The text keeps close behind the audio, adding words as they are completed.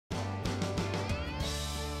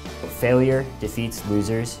Failure defeats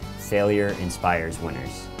losers, failure inspires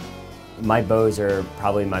winners. My bows are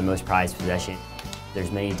probably my most prized possession. There's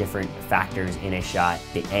many different factors in a shot: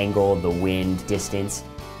 the angle, the wind, distance.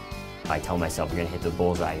 I tell myself you're gonna hit the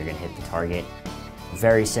bullseye, you're gonna hit the target.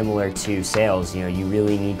 Very similar to sales, you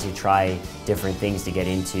really need to try different things to get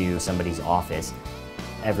into somebody's office.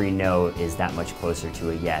 Every no is that much closer to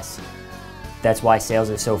a yes. That's why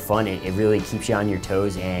sales are so fun. It really keeps you on your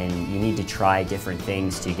toes, and you need to try different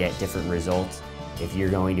things to get different results. If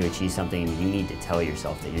you're going to achieve something, you need to tell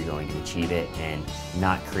yourself that you're going to achieve it and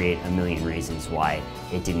not create a million reasons why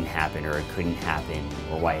it didn't happen or it couldn't happen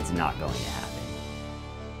or why it's not going to happen.